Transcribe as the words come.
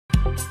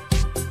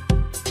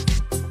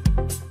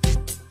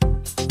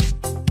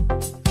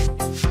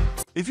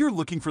If you're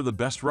looking for the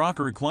best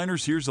rocker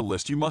recliners, here's a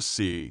list you must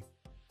see.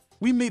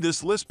 We made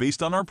this list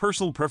based on our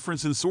personal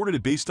preference and sorted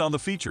it based on the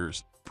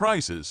features,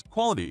 prices,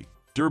 quality,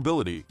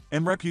 durability,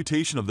 and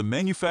reputation of the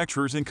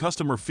manufacturers and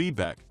customer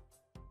feedback.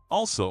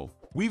 Also,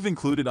 we've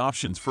included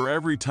options for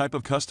every type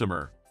of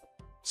customer.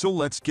 So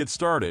let's get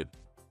started.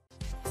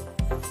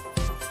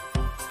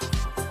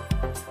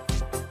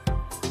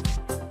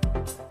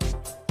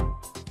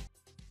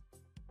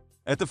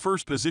 At the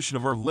first position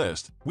of our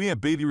list, we have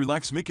Baby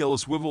Relax Mikayla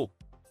Swivel.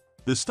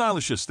 The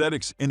stylish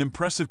aesthetics and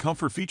impressive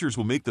comfort features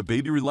will make the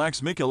Baby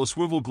Relax Mikayla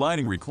Swivel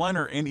gliding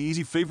recliner an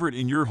easy favorite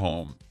in your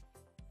home.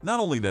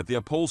 Not only that the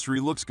upholstery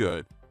looks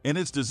good, and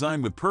it's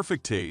designed with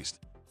perfect taste,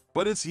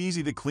 but it's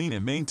easy to clean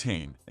and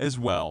maintain as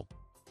well.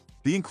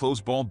 The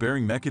enclosed ball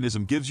bearing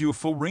mechanism gives you a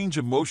full range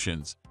of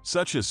motions,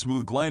 such as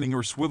smooth gliding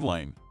or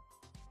swiveling.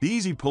 The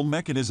easy pull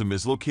mechanism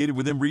is located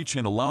within reach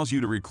and allows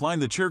you to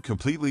recline the chair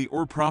completely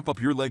or prop up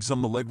your legs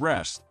on the leg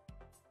rest.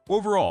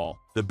 Overall,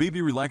 the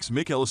Baby Relax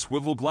Mikayla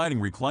Swivel Gliding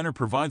Recliner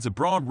provides a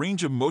broad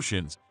range of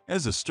motions,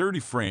 has a sturdy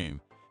frame,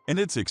 and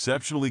it's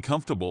exceptionally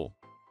comfortable.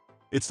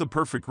 It's the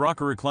perfect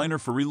rocker recliner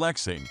for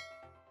relaxing.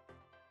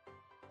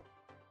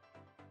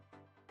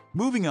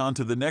 Moving on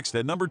to the next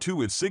at number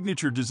 2 is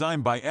Signature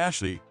Design by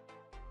Ashley.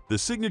 The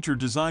Signature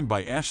Design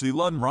by Ashley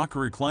Ludden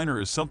Rocker Recliner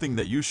is something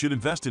that you should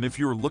invest in if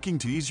you're looking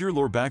to ease your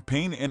lower back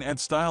pain and add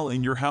style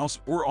in your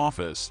house or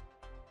office.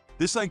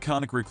 This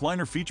iconic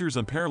recliner features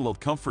unparalleled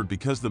comfort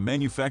because the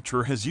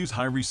manufacturer has used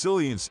high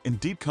resilience and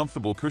deep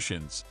comfortable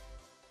cushions.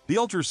 The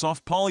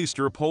ultra-soft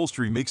polyester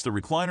upholstery makes the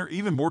recliner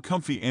even more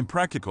comfy and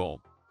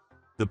practical.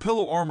 The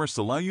pillow armrests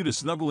allow you to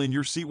snuggle in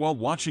your seat while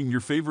watching your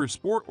favorite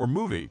sport or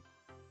movie.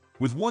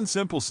 With one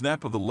simple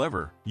snap of the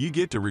lever, you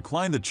get to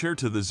recline the chair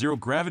to the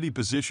zero-gravity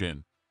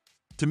position.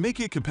 To make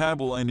it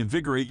compatible and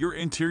invigorate your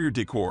interior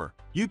decor,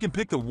 you can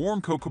pick the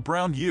warm cocoa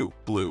brown hue,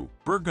 blue,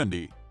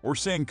 burgundy, or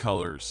sand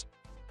colors.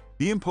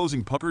 The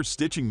imposing puckered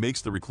stitching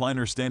makes the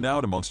recliner stand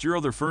out amongst your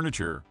other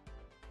furniture.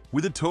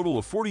 With a total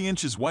of 40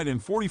 inches wide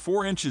and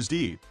 44 inches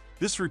deep,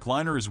 this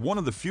recliner is one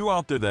of the few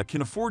out there that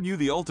can afford you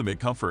the ultimate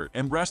comfort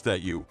and rest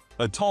that you,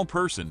 a tall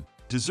person,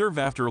 deserve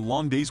after a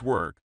long day's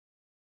work.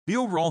 The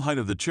overall height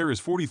of the chair is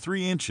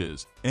 43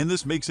 inches, and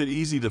this makes it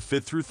easy to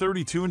fit through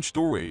 32-inch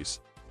doorways.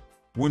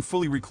 When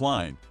fully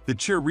reclined, the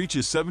chair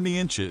reaches 70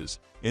 inches,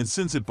 and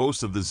since it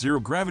boasts of the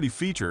zero-gravity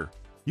feature,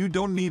 you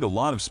don't need a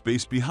lot of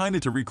space behind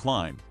it to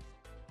recline.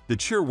 The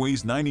chair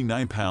weighs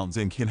 99 pounds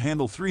and can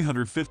handle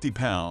 350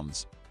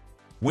 pounds.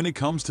 When it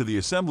comes to the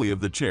assembly of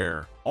the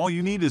chair, all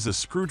you need is a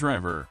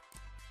screwdriver.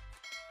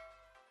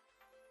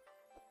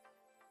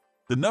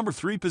 The number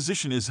 3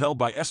 position is held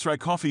by Esright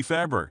Coffee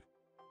Fabric.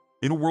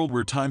 In a world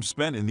where time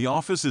spent in the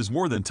office is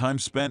more than time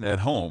spent at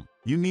home,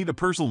 you need a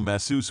personal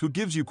masseuse who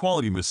gives you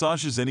quality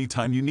massages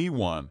anytime you need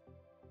one.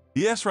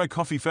 The Esright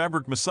Coffee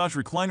Fabric Massage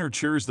Recliner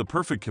Chair is the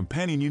perfect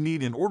companion you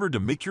need in order to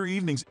make your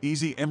evenings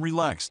easy and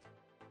relaxed.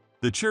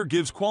 The chair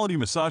gives quality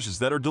massages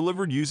that are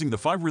delivered using the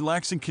 5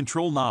 relaxing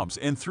control knobs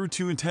and through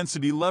 2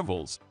 intensity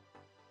levels.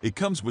 It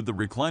comes with the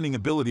reclining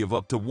ability of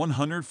up to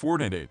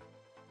 148.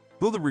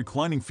 Though the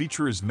reclining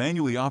feature is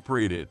manually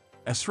operated,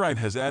 Esright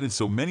has added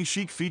so many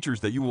chic features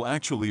that you will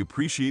actually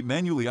appreciate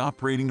manually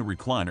operating the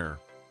recliner.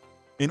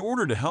 In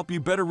order to help you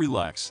better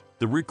relax,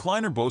 the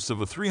recliner boasts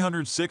of a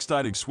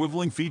 306-digit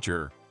swiveling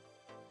feature.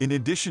 In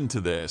addition to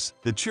this,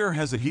 the chair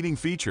has a heating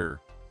feature.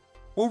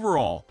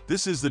 Overall,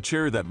 this is the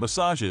chair that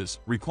massages,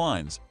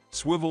 reclines,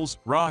 swivels,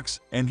 rocks,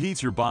 and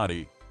heats your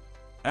body.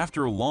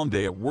 After a long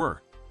day at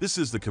work, this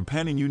is the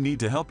companion you need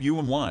to help you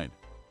unwind.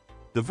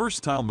 The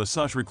versatile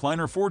massage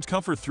recliner affords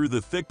comfort through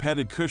the thick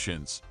padded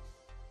cushions.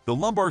 The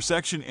lumbar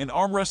section and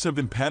armrests have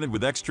been padded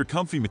with extra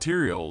comfy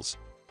materials.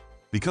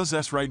 Because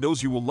Esright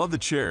knows you will love the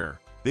chair,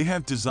 they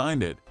have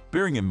designed it,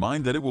 bearing in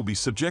mind that it will be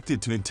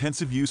subjected to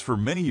intensive use for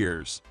many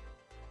years.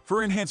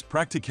 For enhanced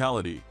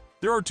practicality,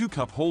 there are 2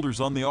 cup holders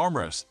on the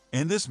armrest,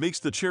 and this makes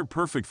the chair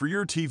perfect for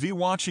your TV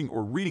watching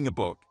or reading a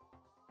book.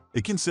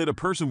 It can sit a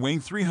person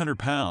weighing 300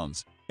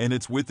 pounds, and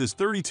its width is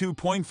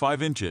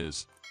 32.5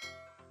 inches.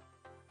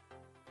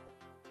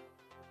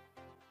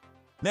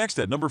 Next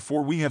at number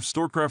 4 we have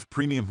Storkcraft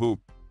Premium Hoop.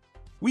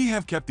 We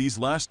have kept these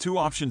last 2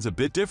 options a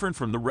bit different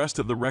from the rest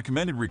of the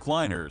recommended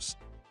recliners.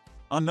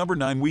 On number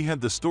 9 we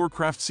have the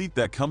Storkcraft seat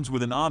that comes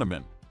with an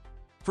ottoman.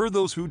 For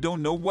those who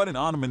don't know what an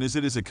ottoman is,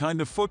 it is a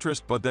kind of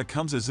footrest but that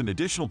comes as an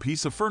additional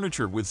piece of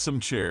furniture with some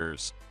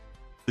chairs.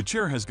 The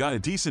chair has got a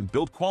decent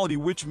build quality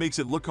which makes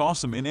it look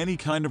awesome in any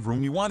kind of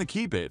room you want to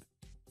keep it.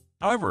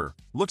 However,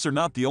 looks are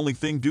not the only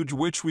thing due to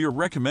which we are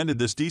recommended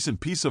this decent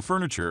piece of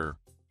furniture.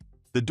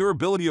 The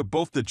durability of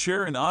both the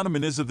chair and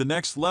ottoman is of the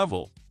next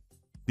level.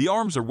 The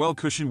arms are well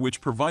cushioned which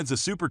provides a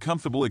super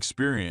comfortable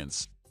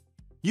experience.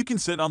 You can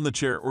sit on the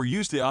chair or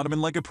use the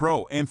ottoman like a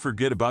pro and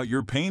forget about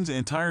your pains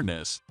and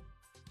tiredness.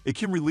 It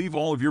can relieve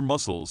all of your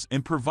muscles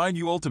and provide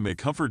you ultimate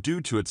comfort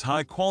due to its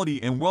high quality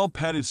and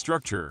well-padded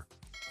structure.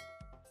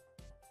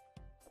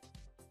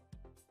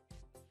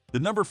 The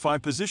number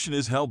 5 position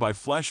is held by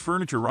Flash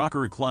Furniture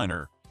Rocker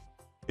Recliner.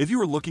 If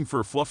you are looking for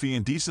a fluffy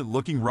and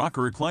decent-looking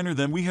rocker recliner,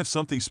 then we have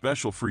something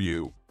special for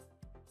you.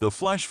 The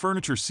Flash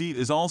Furniture seat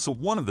is also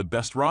one of the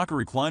best rocker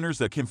recliners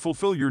that can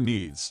fulfill your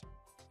needs.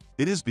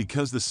 It is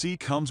because the seat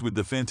comes with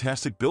the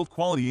fantastic build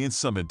quality and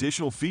some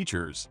additional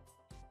features.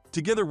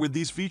 Together with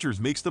these features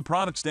makes the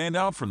product stand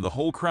out from the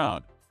whole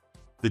crowd.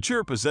 The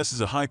chair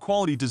possesses a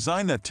high-quality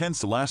design that tends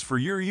to last for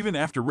years even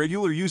after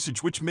regular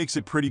usage, which makes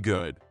it pretty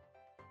good.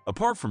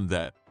 Apart from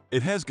that,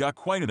 it has got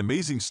quite an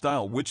amazing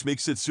style which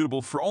makes it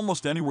suitable for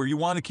almost anywhere you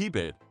want to keep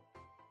it.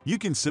 You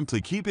can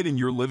simply keep it in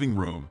your living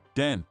room,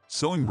 den,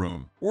 sewing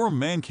room, or a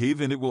man cave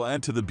and it will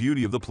add to the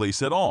beauty of the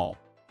place at all.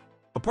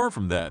 Apart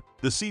from that,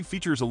 the seat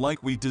features a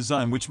lightweight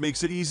design which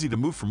makes it easy to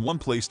move from one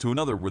place to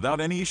another without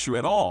any issue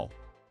at all.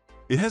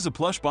 It has a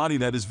plush body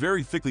that is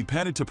very thickly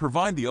padded to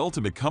provide the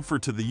ultimate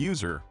comfort to the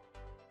user.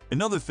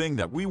 Another thing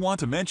that we want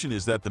to mention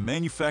is that the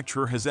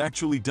manufacturer has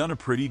actually done a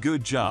pretty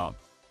good job.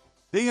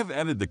 They have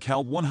added the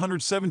Cal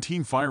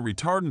 117 fire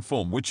retardant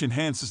foam which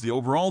enhances the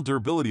overall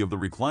durability of the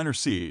recliner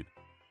seat.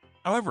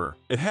 However,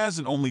 it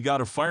hasn't only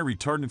got a fire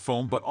retardant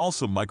foam but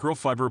also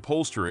microfiber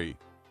upholstery.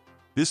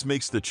 This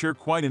makes the chair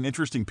quite an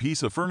interesting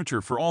piece of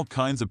furniture for all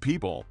kinds of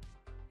people.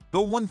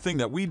 Though one thing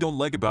that we don't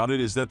like about it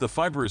is that the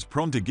fiber is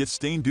prone to get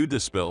stained due to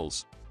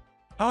spills.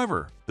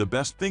 However, the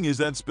best thing is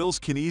that spills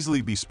can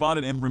easily be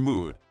spotted and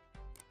removed.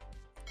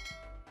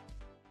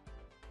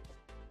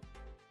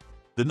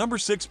 The number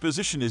 6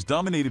 position is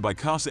dominated by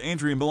Casa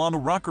Andrea Milano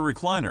Rocker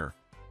Recliner.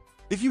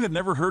 If you have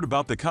never heard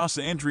about the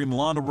Casa Andrea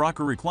Milano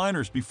Rocker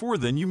Recliners before,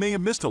 then you may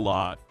have missed a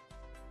lot.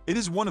 It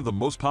is one of the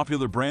most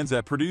popular brands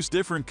that produce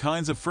different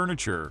kinds of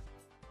furniture.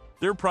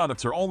 Their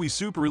products are always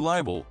super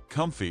reliable,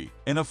 comfy,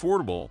 and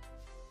affordable.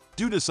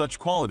 Due to such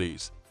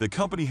qualities, the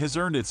company has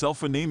earned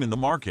itself a name in the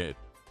market.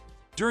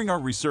 During our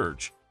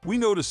research, we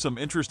noticed some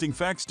interesting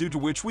facts due to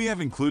which we have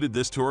included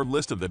this to our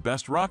list of the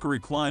best rocker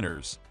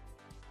recliners.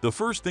 The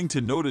first thing to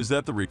note is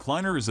that the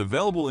recliner is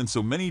available in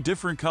so many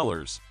different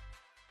colors.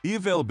 The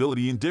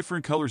availability in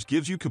different colors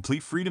gives you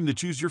complete freedom to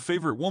choose your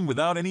favorite one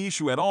without any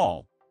issue at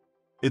all.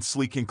 Its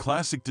sleek and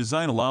classic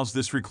design allows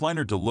this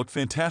recliner to look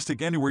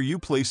fantastic anywhere you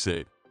place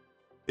it.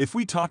 If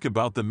we talk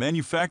about the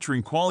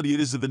manufacturing quality,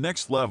 it is at the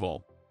next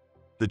level.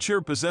 The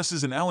chair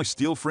possesses an alloy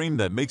steel frame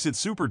that makes it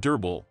super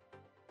durable.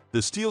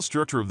 The steel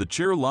structure of the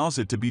chair allows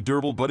it to be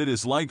durable, but it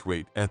is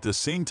lightweight at the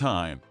same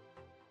time.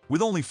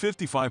 With only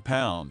 55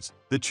 pounds,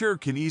 the chair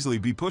can easily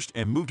be pushed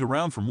and moved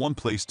around from one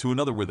place to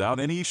another without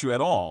any issue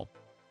at all.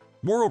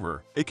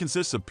 Moreover, it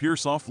consists of pure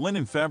soft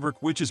linen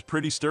fabric which is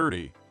pretty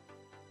sturdy.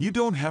 You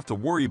don't have to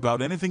worry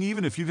about anything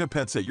even if you have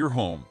pets at your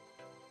home.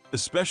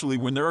 Especially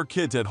when there are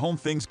kids at home,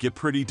 things get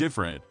pretty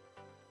different.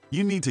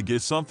 You need to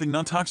get something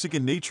non-toxic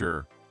in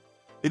nature.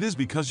 It is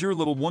because your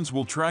little ones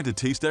will try to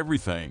taste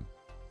everything.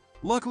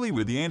 Luckily,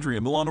 with the Andrea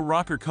Milano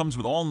Rocker comes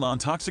with all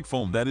non-toxic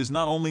foam that is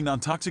not only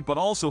non-toxic but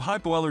also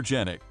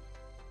hypoallergenic.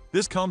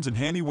 This comes in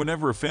handy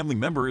whenever a family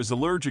member is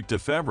allergic to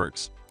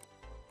fabrics.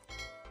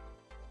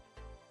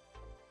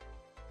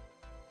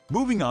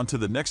 Moving on to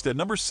the next at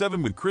number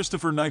 7 with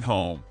Christopher Knight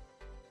Home.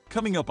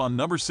 Coming up on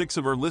number 6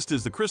 of our list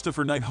is the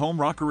Christopher Knight Home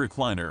Rocker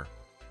Recliner.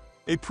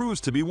 It proves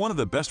to be one of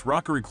the best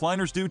rocker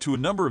recliners due to a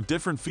number of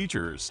different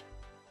features.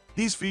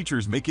 These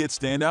features make it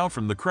stand out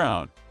from the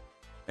crowd.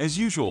 As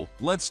usual,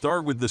 let's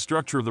start with the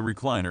structure of the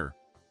recliner.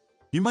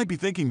 You might be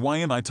thinking, why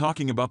am I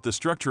talking about the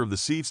structure of the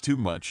seats too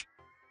much?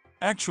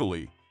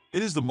 Actually,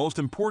 it is the most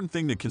important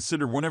thing to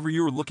consider whenever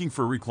you are looking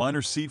for a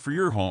recliner seat for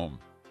your home.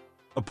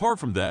 Apart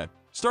from that,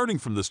 starting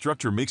from the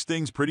structure makes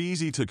things pretty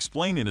easy to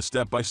explain in a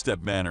step-by-step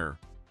manner.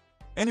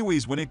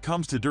 Anyways, when it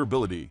comes to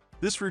durability,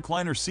 this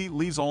recliner seat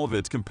leaves all of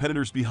its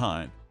competitors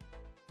behind.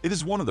 It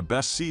is one of the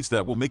best seats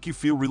that will make you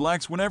feel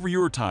relaxed whenever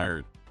you are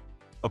tired.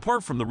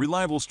 Apart from the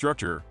reliable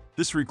structure,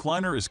 this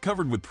recliner is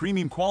covered with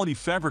premium quality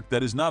fabric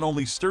that is not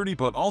only sturdy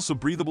but also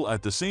breathable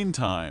at the same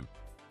time.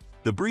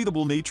 The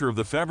breathable nature of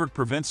the fabric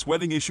prevents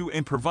sweating issue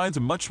and provides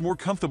a much more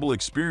comfortable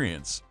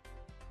experience.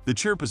 The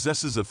chair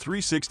possesses a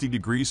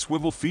 360-degree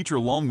swivel feature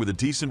along with a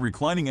decent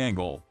reclining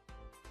angle.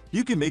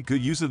 You can make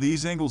good use of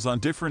these angles on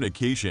different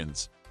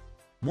occasions.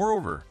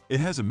 Moreover, it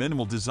has a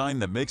minimal design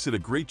that makes it a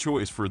great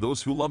choice for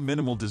those who love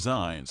minimal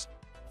designs.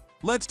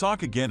 Let's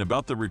talk again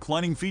about the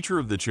reclining feature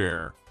of the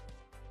chair.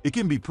 It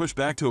can be pushed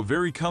back to a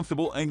very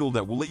comfortable angle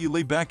that will let you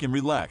lay back and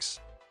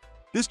relax.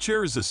 This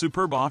chair is a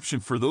superb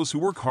option for those who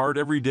work hard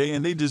every day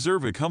and they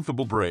deserve a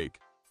comfortable break.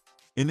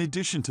 In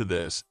addition to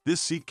this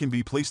seat can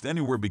be placed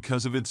anywhere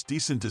because of its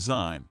decent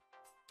design.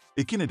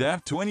 It can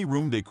adapt to any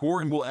room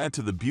decor and will add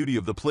to the beauty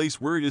of the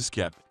place where it is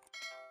kept.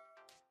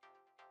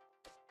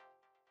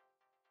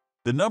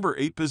 The number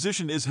 8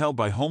 position is held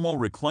by Homall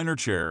Recliner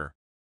Chair.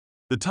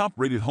 The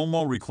top-rated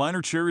Homall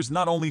Recliner Chair is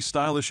not only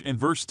stylish and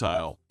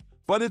versatile,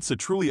 but it's a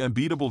truly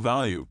unbeatable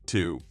value,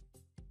 too.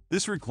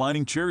 This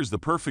reclining chair is the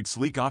perfect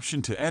sleek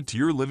option to add to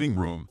your living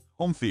room,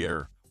 home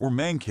theater, or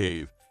man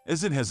cave,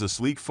 as it has a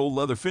sleek faux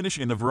leather finish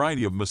and a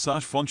variety of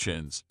massage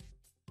functions.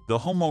 The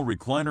Homall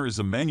Recliner is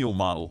a manual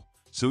model,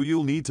 so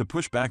you'll need to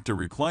push back to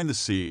recline the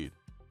seat.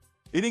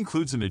 It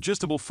includes an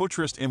adjustable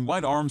footrest and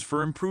wide arms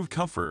for improved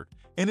comfort,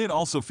 and it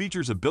also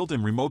features a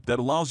built-in remote that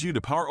allows you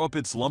to power up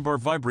its lumbar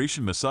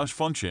vibration massage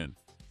function.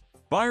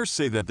 Buyers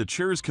say that the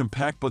chair is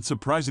compact but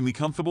surprisingly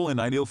comfortable and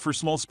ideal for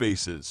small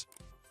spaces.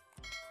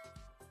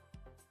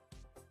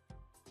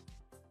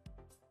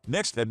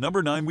 Next, at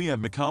number 9, we have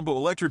Mcombo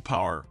Electric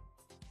Power.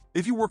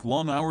 If you work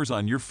long hours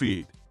on your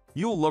feet,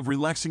 you'll love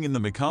relaxing in the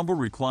Mcombo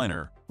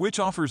Recliner, which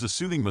offers a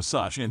soothing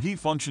massage and heat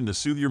function to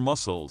soothe your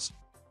muscles.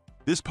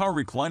 This power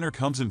recliner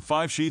comes in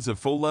 5 shades of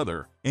faux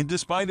leather, and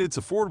despite its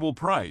affordable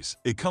price,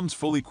 it comes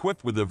fully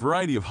equipped with a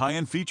variety of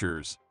high-end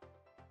features.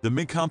 The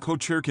Mcombo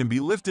chair can be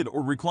lifted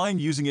or reclined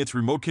using its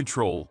remote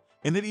control,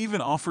 and it even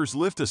offers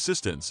lift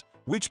assistance,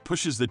 which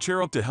pushes the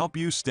chair up to help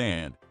you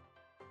stand.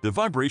 The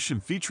vibration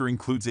feature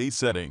includes 8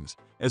 settings,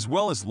 as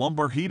well as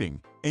lumbar heating,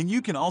 and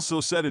you can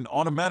also set an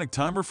automatic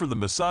timer for the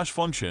massage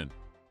function.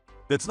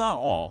 That's not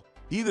all.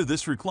 Either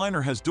this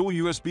recliner has dual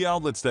USB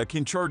outlets that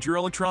can charge your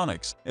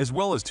electronics, as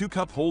well as 2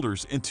 cup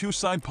holders and 2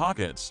 side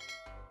pockets.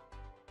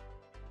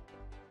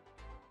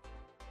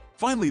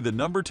 Finally, the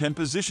number 10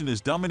 position is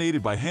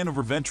dominated by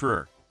Hanover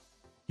VENTURAREC.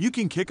 You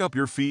can kick up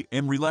your feet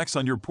and relax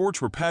on your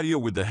porch or patio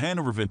with the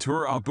Hanover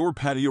VENTURAREC Outdoor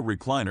Patio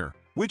Recliner,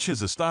 which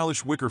has a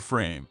stylish wicker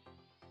frame.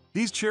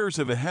 These chairs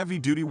have a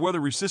heavy-duty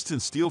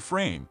weather-resistant steel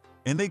frame,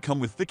 and they come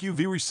with thick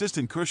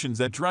UV-resistant cushions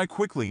that dry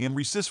quickly and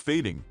resist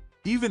fading,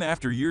 even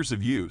after years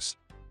of use.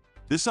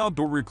 This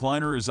outdoor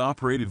recliner is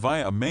operated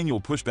via a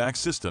manual pushback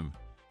system,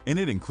 and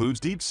it includes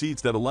deep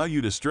seats that allow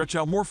you to stretch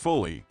out more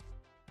fully.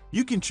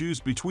 You can choose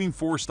between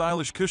 4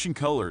 stylish cushion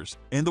colors,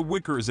 and the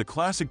wicker is a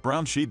classic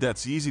brown shade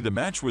that's easy to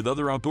match with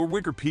other outdoor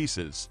wicker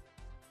pieces.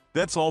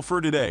 That's all for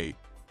today.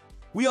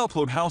 We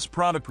upload house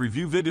product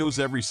review videos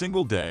every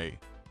single day.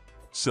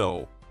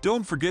 So,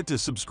 don't forget to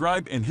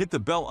subscribe and hit the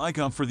bell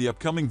icon for the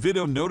upcoming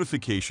video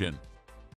notification.